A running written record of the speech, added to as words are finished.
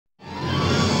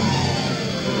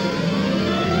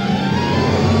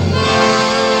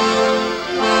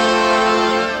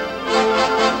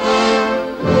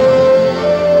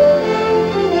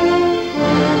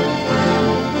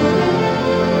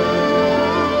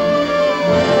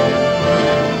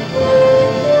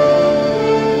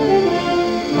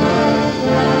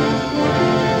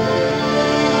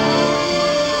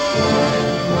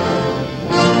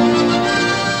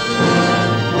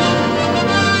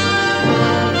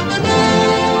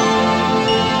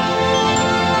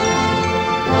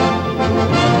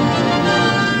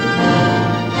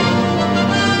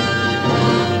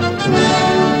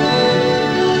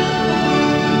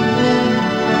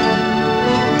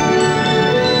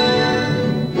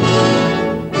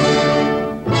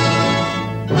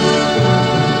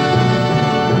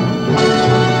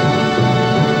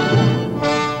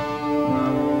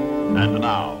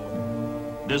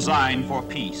Sign for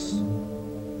peace.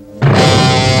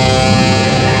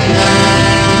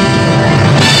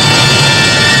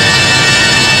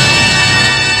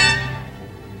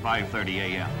 5:30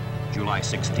 a.m., July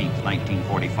 16,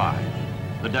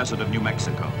 1945. The desert of New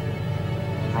Mexico.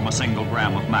 From a single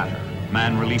gram of matter,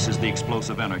 man releases the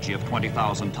explosive energy of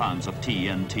 20,000 tons of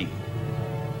TNT.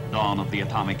 Dawn of the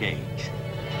atomic age.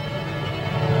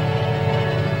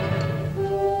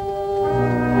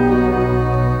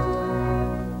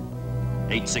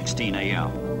 (8:16 a.m.,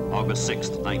 August 6,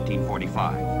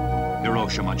 1945.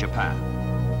 Hiroshima, Japan.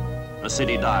 A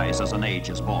city dies as an age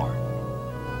is born.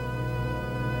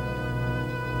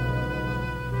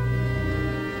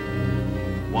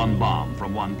 One bomb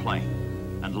from one plane,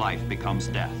 and life becomes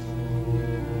death.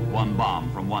 One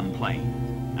bomb from one plane,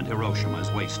 and Hiroshima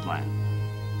is wasteland.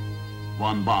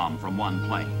 One bomb from one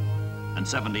plane, and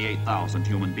 78,000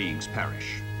 human beings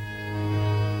perish.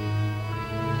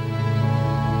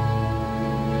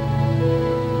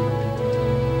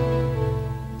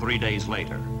 Three days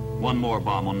later, one more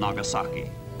bomb on Nagasaki,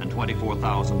 and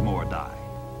 24,000 more die.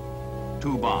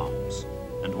 Two bombs,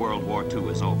 and World War II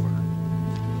is over.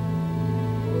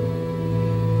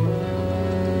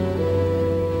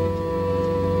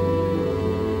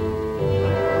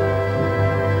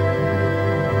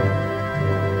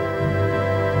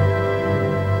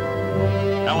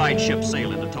 Allied ships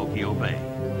sail into Tokyo Bay,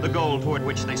 the goal toward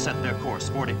which they set their course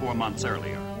 44 months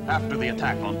earlier, after the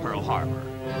attack on Pearl Harbor.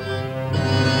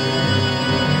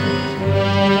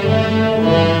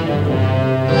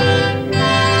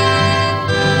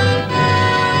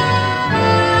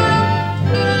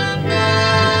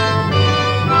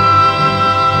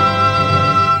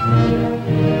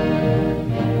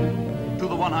 To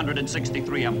the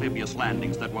 163 amphibious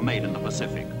landings that were made in the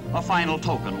Pacific, a final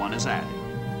token one is added.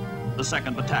 The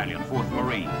 2nd Battalion, 4th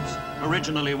Marines,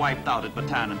 originally wiped out at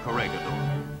Bataan and Corregidor,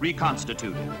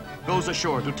 reconstituted, goes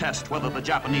ashore to test whether the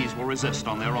Japanese will resist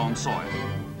on their own soil,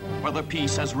 whether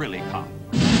peace has really come.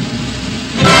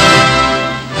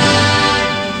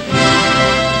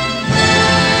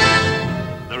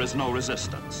 There is no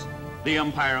resistance. The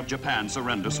Empire of Japan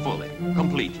surrenders fully,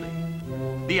 completely.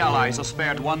 The Allies are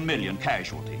spared 1 million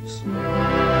casualties.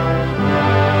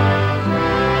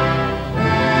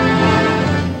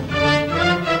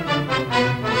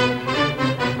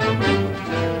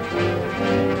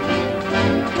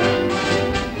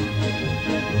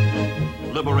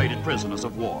 Liberated prisoners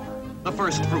of war, the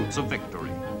first fruits of victory,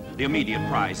 the immediate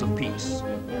prize of peace.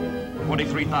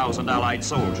 23,000 Allied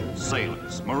soldiers,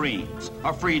 sailors, Marines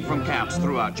are freed from camps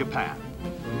throughout Japan.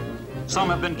 Some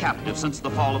have been captive since the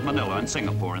fall of Manila and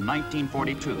Singapore in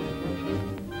 1942.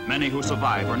 Many who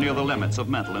survive are near the limits of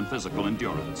mental and physical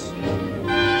endurance.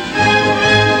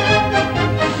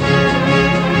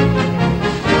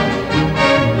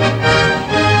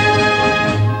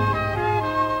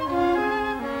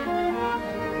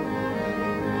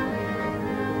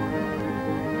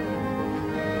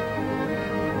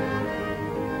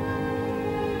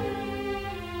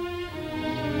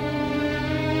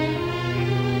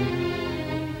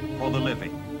 The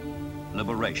living,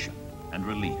 liberation and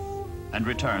relief, and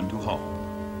return to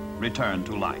home, return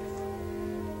to life.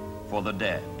 For the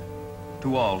dead,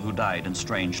 to all who died in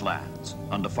strange lands,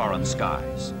 under foreign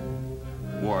skies,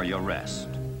 warrior rest,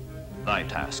 thy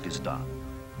task is done.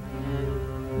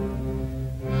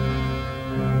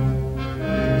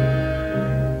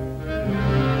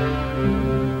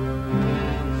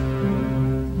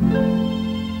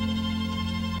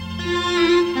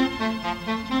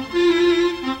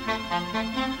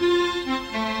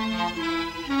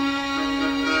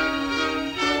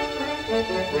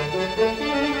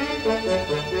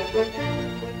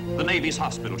 The Navy's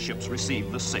hospital ships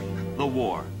receive the sick, the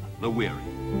worn, the weary.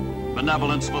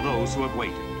 Benevolence for those who have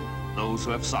waited, those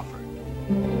who have suffered.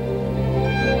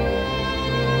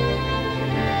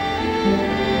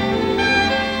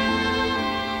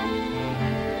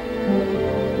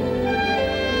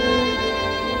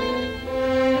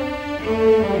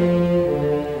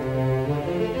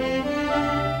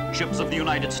 Ships of the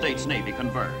United States Navy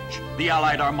converge. The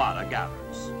Allied Armada gathers.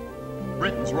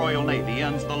 Britain's Royal Navy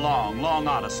ends the long, long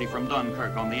odyssey from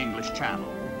Dunkirk on the English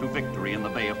Channel to victory in the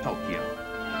Bay of Tokyo.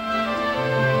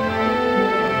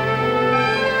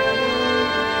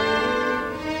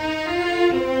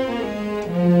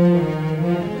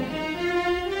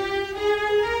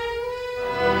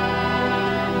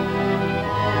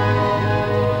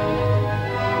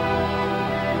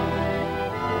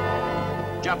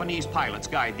 Japanese pilots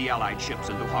guide the Allied ships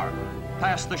into harbor,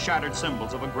 past the shattered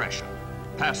symbols of aggression,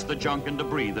 past the junk and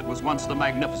debris that was once the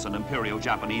magnificent Imperial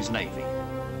Japanese Navy.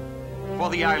 For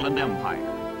the island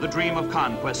empire, The dream of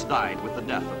conquest died with the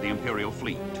death of the Imperial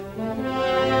fleet.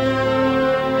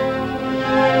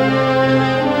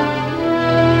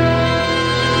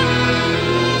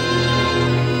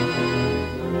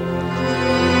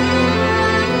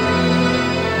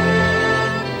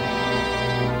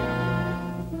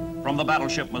 From the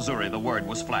battleship Missouri, the word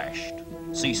was flashed.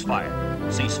 Cease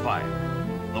fire, cease fire.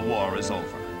 The war is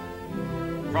over.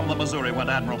 From the Missouri went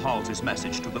Admiral Halsey's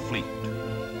message to the fleet.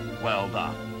 Well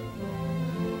done.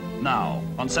 Now,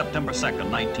 on September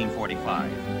 2nd,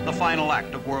 1945, the final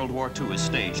act of World War II is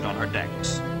staged on her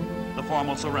decks. The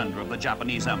formal surrender of the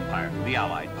Japanese Empire to the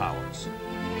Allied powers.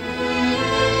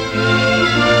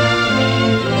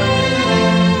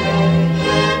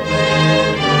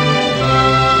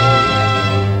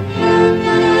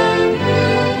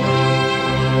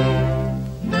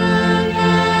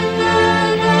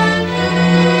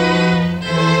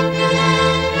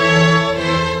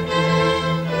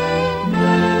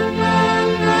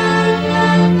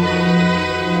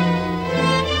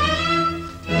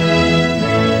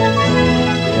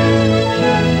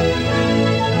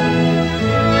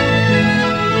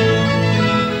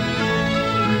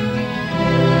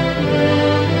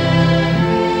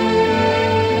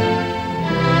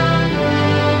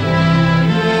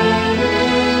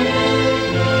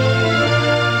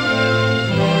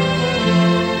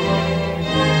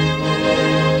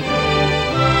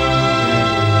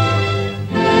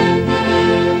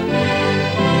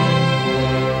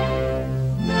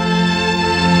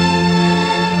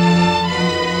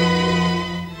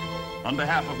 On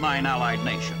behalf of 9 allied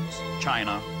nations,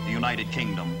 China, the United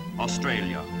Kingdom,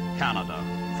 Australia, Canada,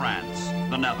 France,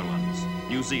 the Netherlands,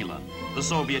 New Zealand, the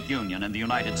Soviet Union, and the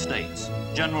United States,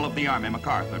 General of the Army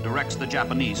MacArthur directs the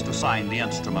Japanese to sign the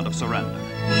instrument of surrender.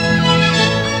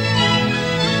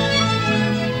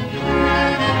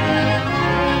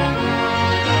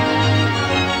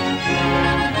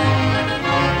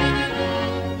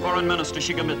 Foreign Minister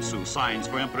Shigemitsu signs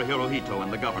for Emperor Hirohito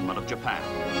and the government of Japan.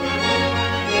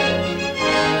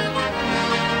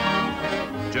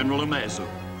 General Umezu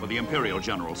for the Imperial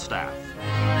General Staff.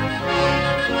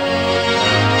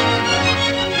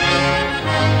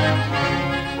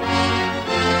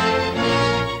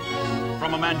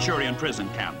 From a Manchurian prison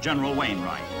camp, General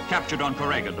Wainwright, captured on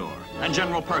Corregidor, and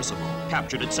General Percival,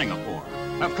 captured at Singapore,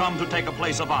 have come to take a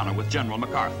place of honor with General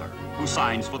MacArthur, who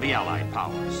signs for the Allied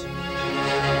powers.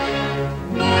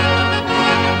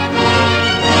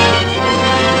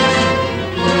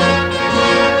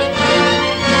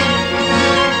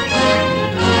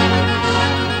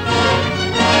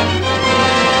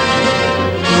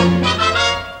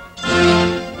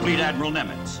 Admiral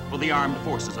Nimitz for the Armed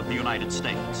Forces of the United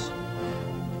States.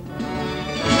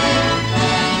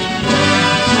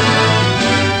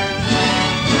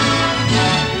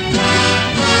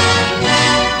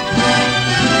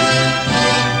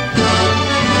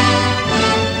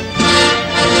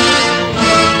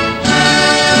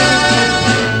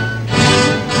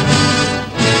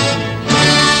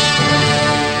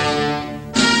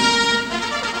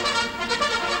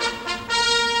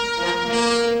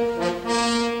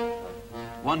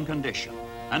 One condition,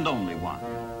 and only one,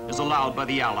 is allowed by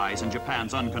the Allies in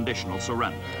Japan's unconditional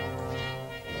surrender.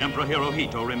 Emperor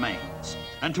Hirohito remains,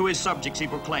 and to his subjects he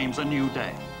proclaims a new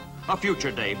day, a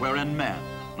future day wherein men,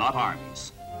 not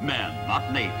armies, men,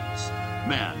 not navies,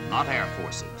 men, not air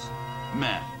forces,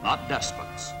 men, not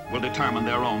despots, will determine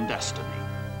their own destiny,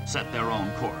 set their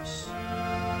own course.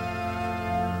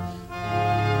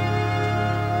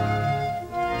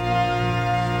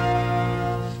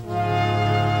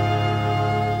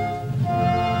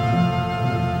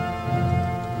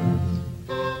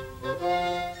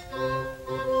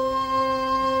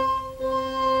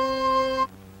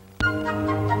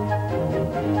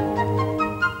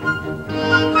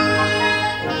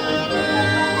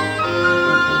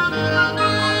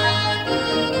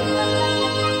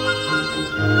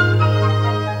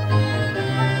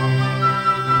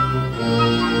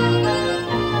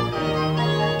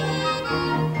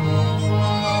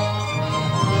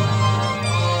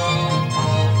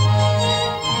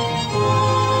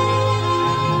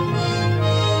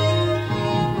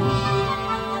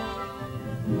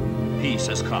 Peace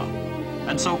has come,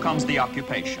 and so comes the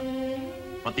occupation.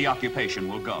 But the occupation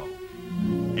will go.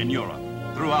 In Europe,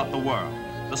 throughout the world,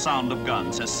 the sound of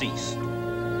guns has ceased,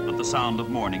 but the sound of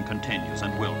mourning continues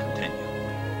and will continue.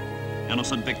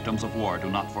 Innocent victims of war do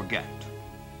not forget,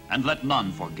 and let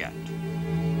none forget.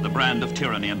 The brand of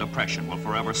tyranny and oppression will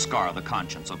forever scar the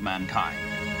conscience of mankind.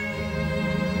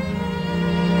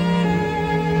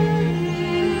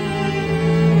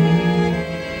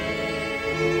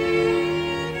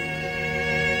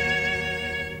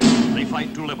 They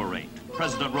fight to liberate liberate,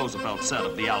 President Roosevelt said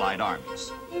of the Allied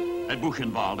armies. At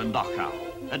Buchenwald and Dachau,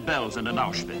 at Belsen and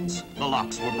Auschwitz, the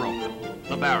locks were broken,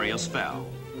 the barriers fell.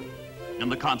 In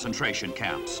the concentration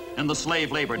camps, in the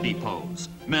slave labor depots,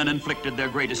 men inflicted their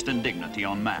greatest indignity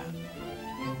on man.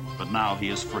 But now he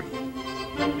is free.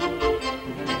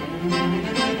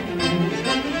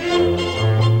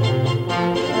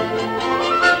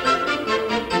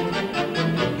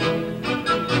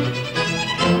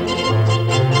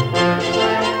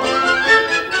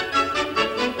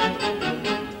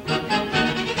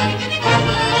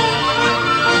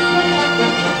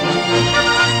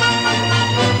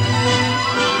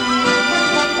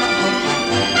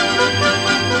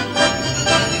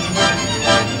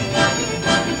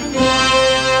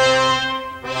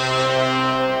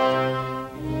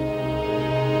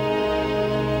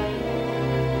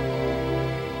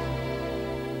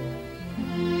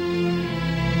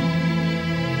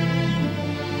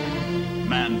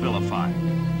 Man vilified,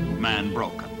 man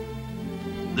broken.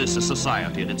 This is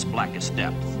society at its blackest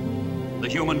depth. The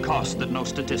human cost that no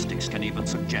statistics can even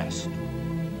suggest.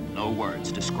 No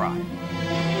words describe.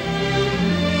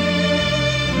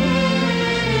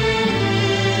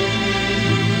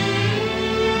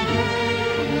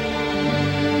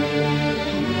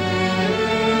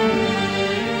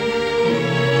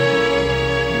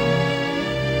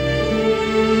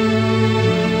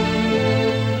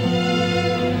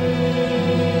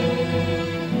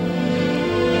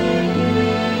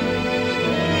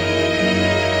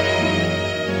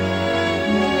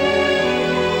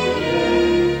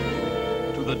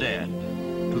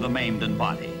 Maimed in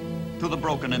body, to the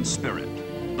broken in spirit,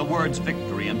 the words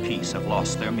victory and peace have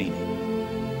lost their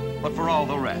meaning. But for all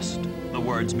the rest, the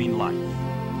words mean life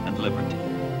and liberty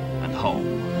and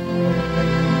home.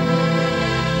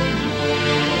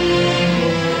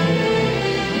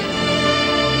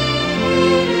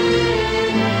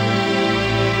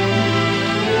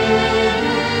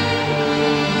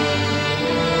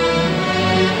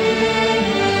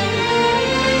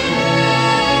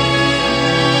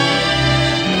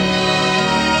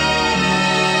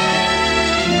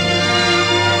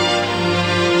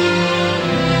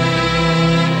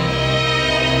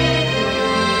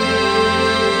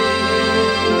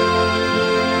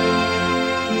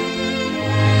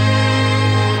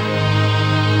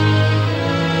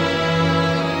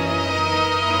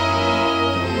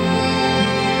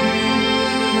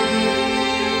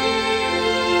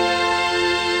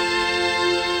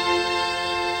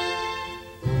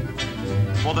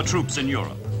 For the troops in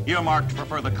Europe, earmarked for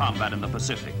further combat in the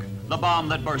Pacific, the bomb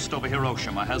that burst over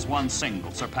Hiroshima has one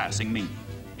single surpassing meaning.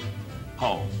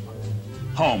 Home.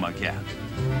 Home again.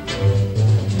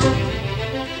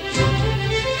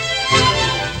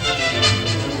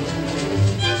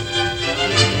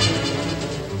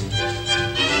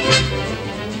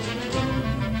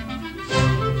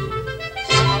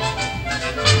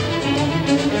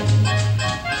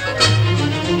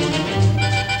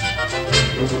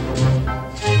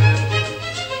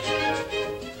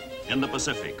 In the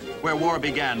Pacific, where war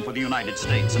began for the United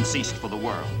States and ceased for the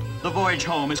world, the voyage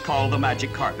home is called the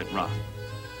Magic Carpet Run.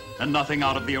 And nothing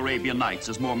out of the Arabian Nights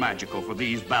is more magical for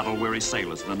these battle-weary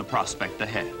sailors than the prospect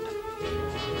ahead.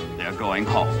 They're going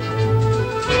home.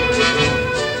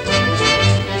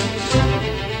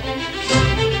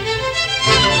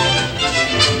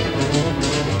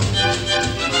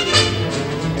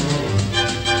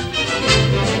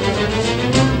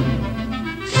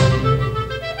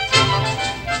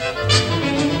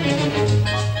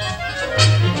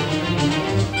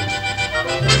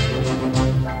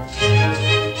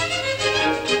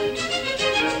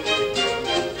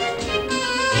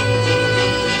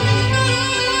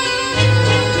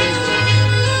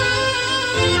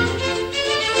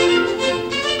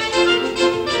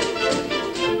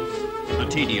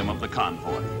 Of the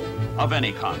convoy, of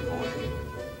any convoy,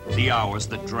 the hours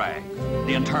that drag,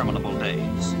 the interminable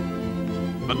days.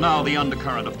 But now the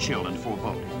undercurrent of chill and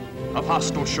foreboding, of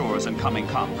hostile shores and coming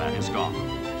combat is gone.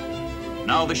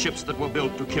 Now the ships that were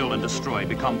built to kill and destroy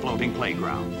become floating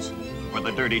playgrounds, where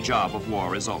the dirty job of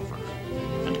war is over,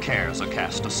 and cares are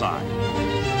cast aside.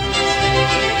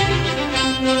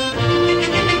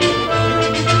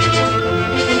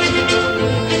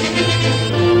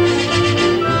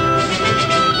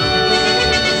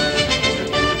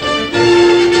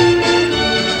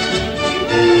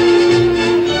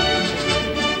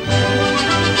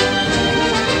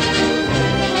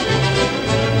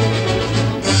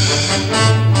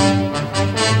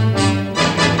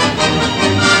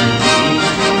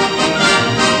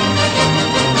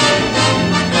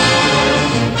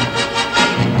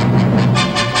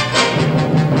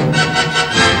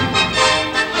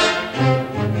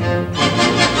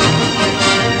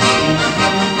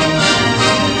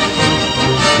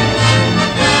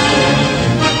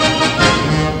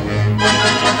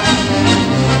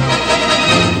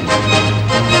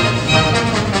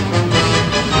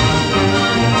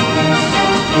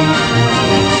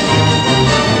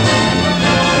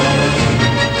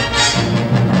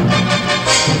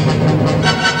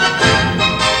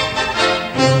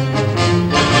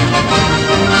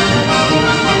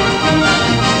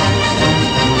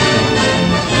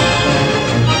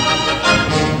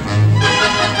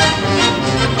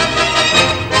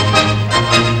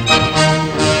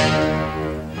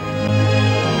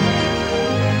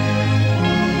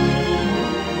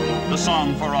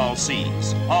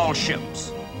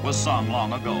 was sung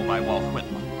long ago by Walt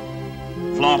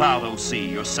Whitman. Flaunt out, O sea,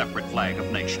 your separate flag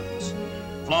of nations.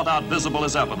 Flaunt out visible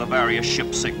as ever the various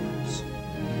ship signals.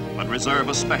 But reserve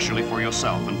especially for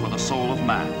yourself and for the soul of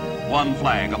man one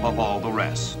flag above all the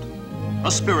rest.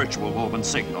 A spiritual woven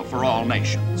signal for all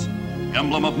nations.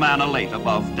 Emblem of man elate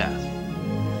above death.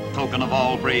 Token of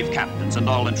all brave captains and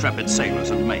all intrepid sailors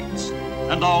and mates,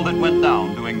 and all that went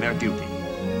down doing their duty.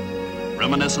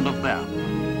 Reminiscent of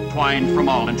them, twined from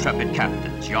all intrepid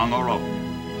captains, young or old,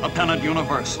 a pennant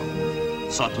universal,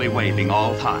 subtly waving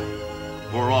all time,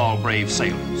 o'er all brave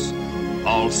sailors,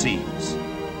 all seas,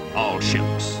 all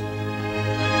ships.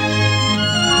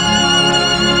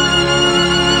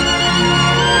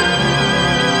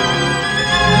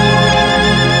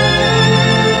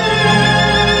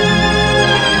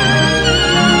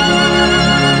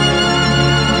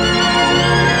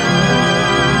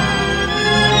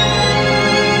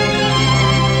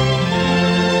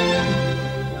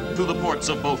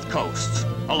 Of both coasts,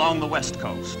 along the west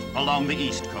coast, along the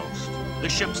east coast, the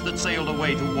ships that sailed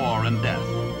away to war and death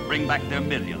bring back their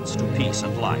millions to peace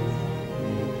and life.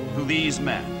 To these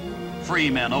men,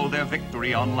 free men owe their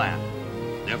victory on land,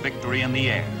 their victory in the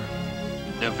air,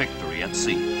 their victory at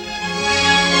sea.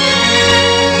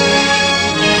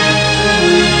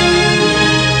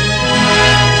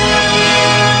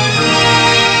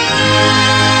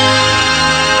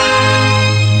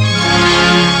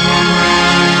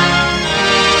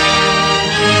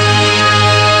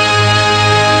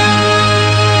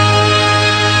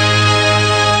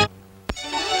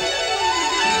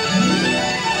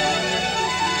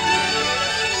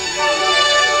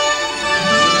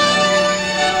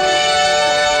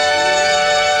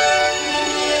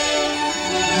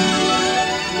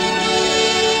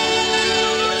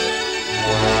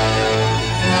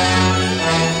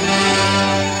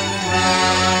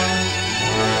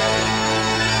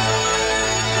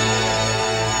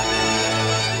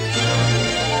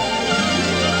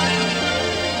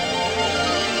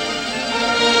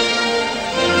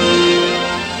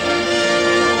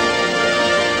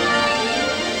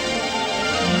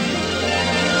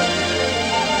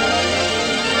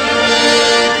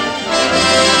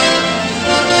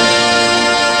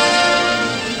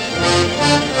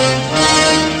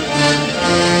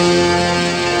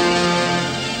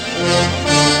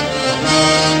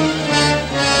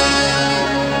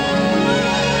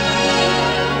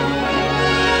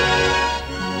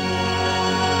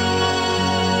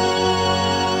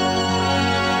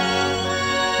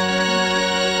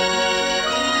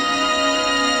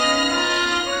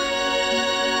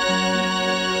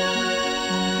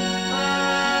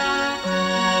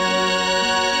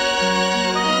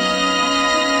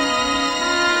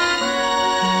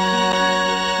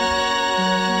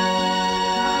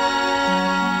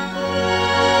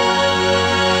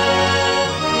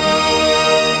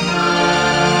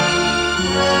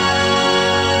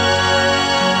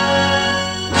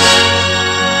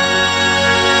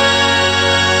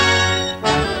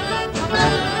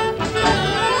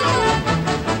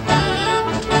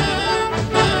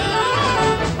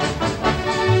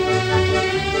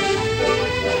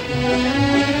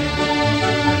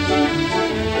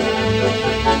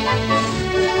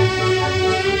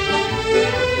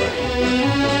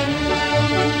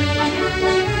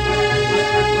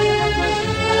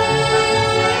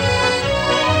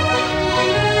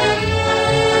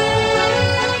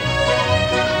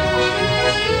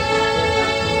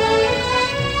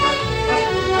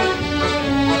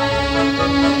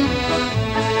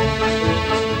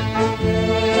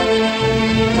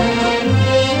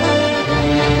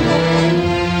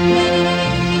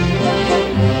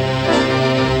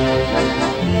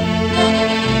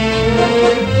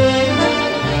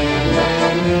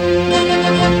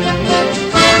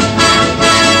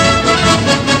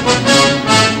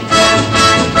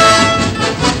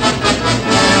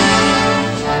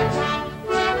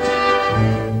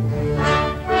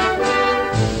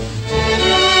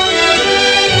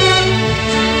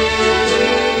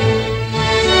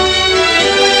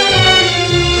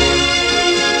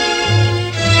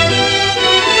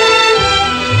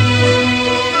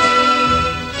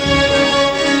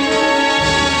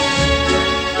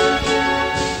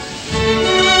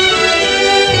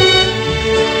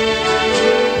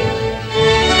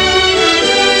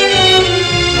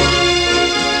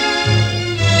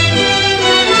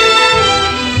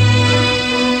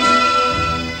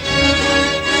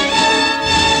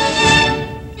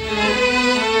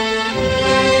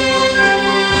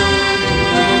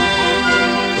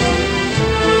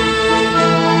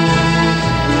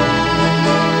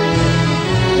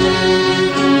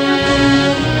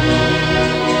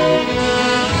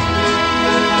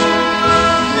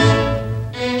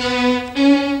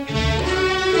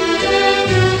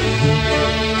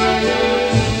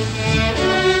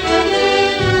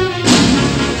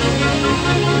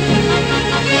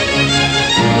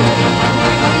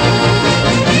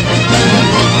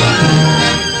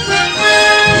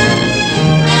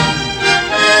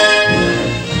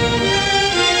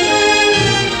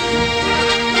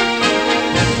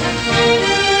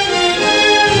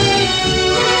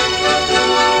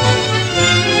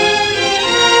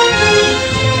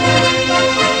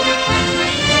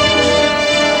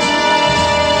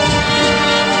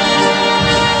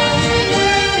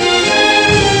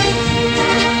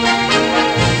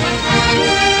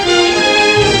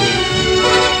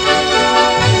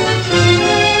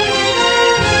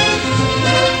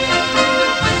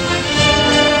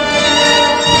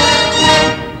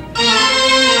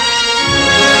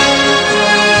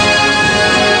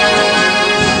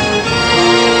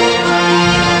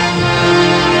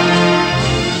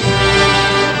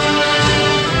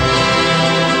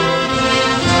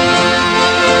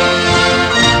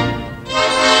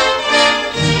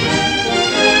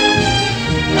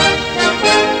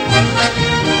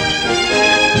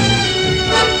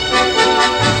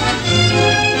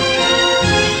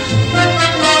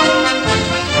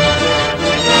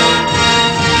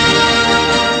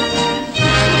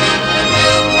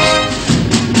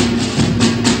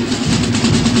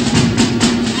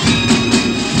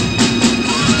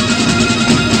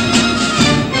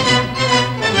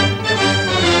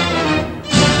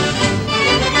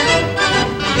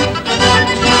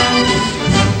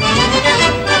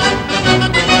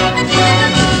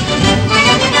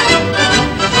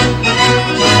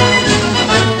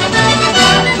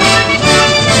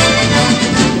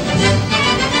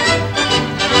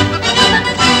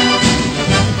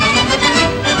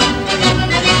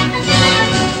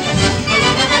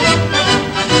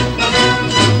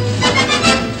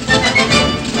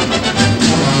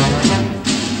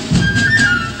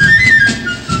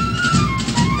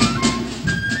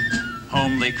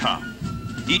 come,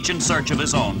 each in search of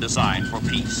his own design for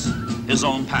peace, his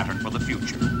own pattern for the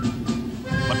future.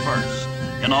 But first,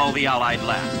 in all the Allied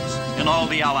lands, in all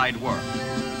the Allied world,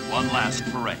 one last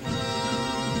parade.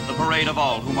 The parade of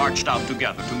all who marched out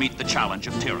together to meet the challenge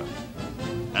of tyranny,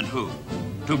 and who,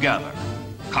 together,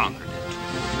 conquered it.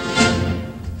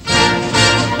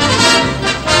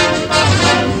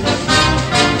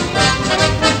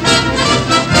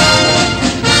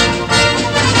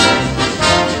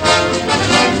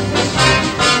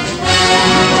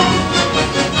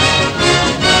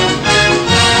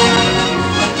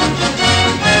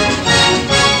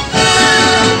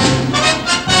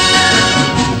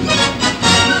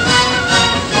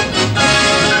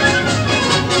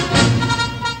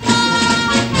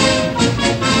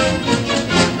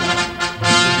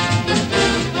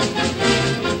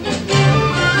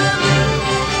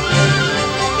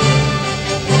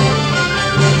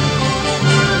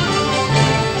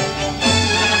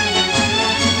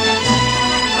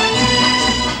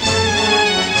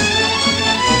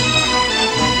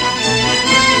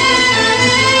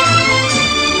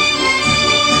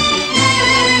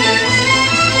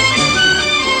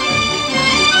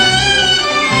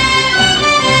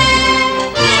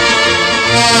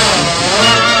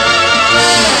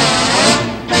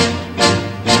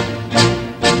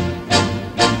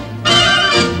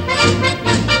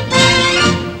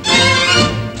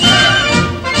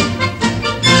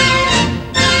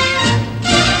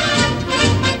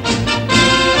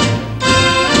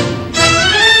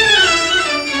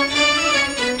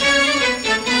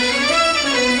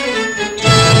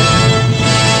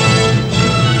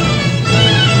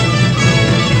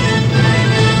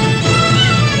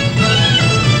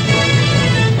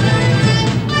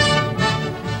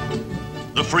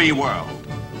 Free world,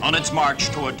 on its march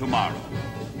toward tomorrow,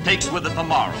 takes with it the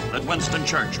moral that Winston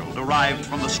Churchill derived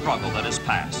from the struggle that is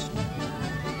past.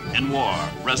 In war,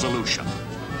 resolution.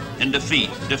 In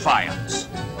defeat, defiance.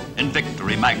 In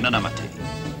victory, magnanimity.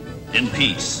 In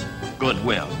peace,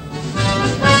 goodwill.